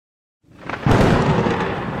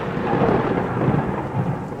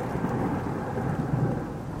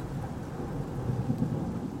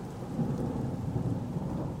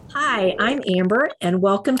Hi, I'm Amber, and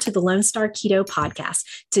welcome to the Lone Star Keto Podcast.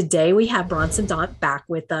 Today we have Bronson Dont back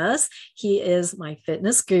with us. He is my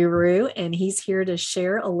fitness guru, and he's here to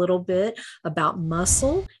share a little bit about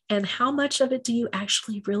muscle and how much of it do you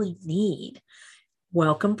actually really need.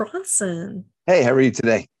 Welcome, Bronson. Hey, how are you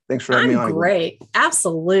today? Thanks for having me I'm on again. great.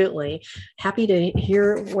 Absolutely. Happy to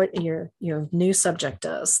hear what your new subject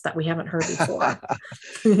is that we haven't heard before.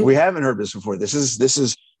 We haven't heard this before. This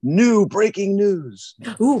is new breaking news.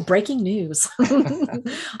 Ooh, breaking news.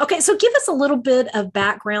 Okay, so give us a little bit of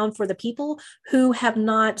background for the people who have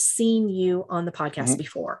not seen you on the podcast Mhm.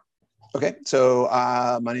 before. Okay, so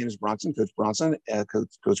my name is Bronson, Coach Bronson.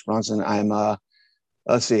 Coach Bronson.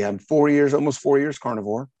 I'm 4 years, almost 4 years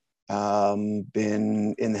carnivore.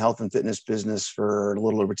 Been in the health and fitness business for a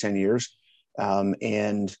little over 10 years.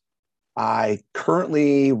 And I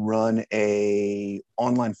currently run a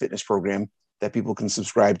online fitness program that people can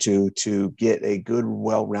subscribe to get a good,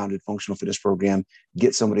 well-rounded functional fitness program,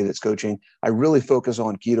 get somebody that's coaching. I really focus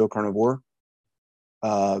on keto carnivore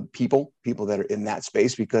people that are in that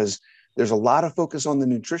space, because there's a lot of focus on the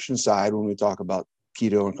nutrition side when we talk about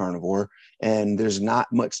keto and carnivore, and there's not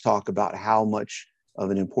much talk about how much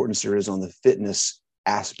of an importance there is on the fitness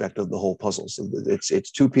aspect of the whole puzzle. So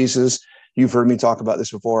it's two pieces. You've heard me talk about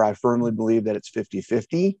this before. I firmly believe that it's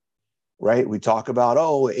 50-50, right? We talk about,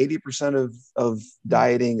 80% of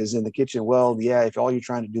dieting is in the kitchen. Well, yeah, if all you're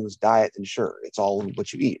trying to do is diet, then sure, it's all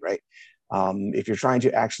what you eat, right? If you're trying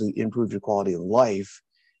to actually improve your quality of life,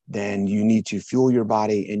 then you need to fuel your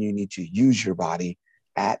body and you need to use your body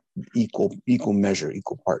at equal measure,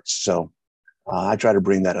 equal parts. So I try to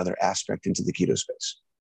bring that other aspect into the keto space.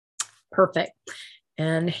 Perfect.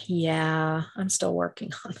 And yeah, I'm still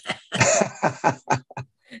working on that.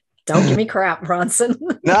 Don't give me crap, Bronson.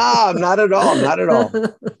 No, not at all. Not at all.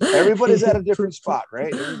 Everybody's at a different spot,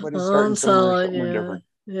 right? Everybody's starting I'm telling somewhere you. different.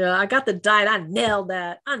 Yeah, I got the diet. I nailed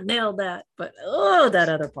that. But oh, that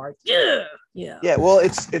other part. Yeah. Yeah. Yeah. Well,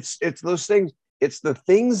 it's those things. It's the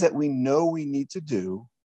things that we know we need to do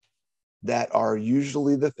that are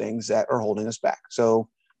usually the things that are holding us back. So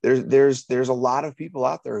there's a lot of people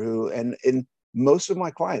out there who, and in most of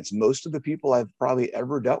my clients, most of the people I've probably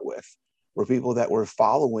ever dealt with were people that were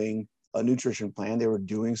following a nutrition plan. They were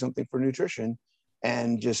doing something for nutrition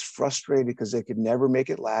and just frustrated because they could never make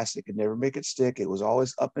it last. They could never make it stick. It was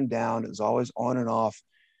always up and down. It was always on and off.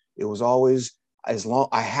 It was always, as long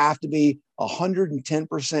I have to be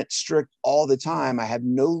 110% strict all the time. I have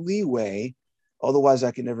no leeway. Otherwise,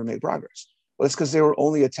 I can never make progress. Well, it's because they were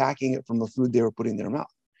only attacking it from the food they were putting in their mouth.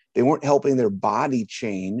 They weren't helping their body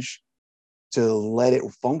change to let it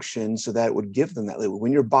function so that it would give them that leeway.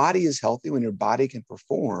 When your body is healthy, when your body can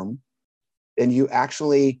perform, then you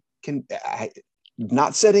actually can.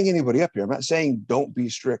 Not setting anybody up here. I'm not saying don't be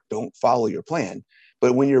strict, don't follow your plan.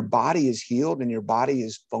 But when your body is healed and your body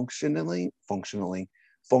is functionally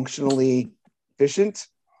efficient,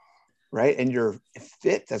 right? And you're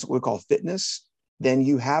fit, that's what we call fitness, then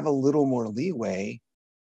you have a little more leeway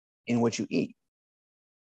in what you eat,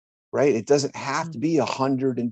 right? It doesn't have to be 110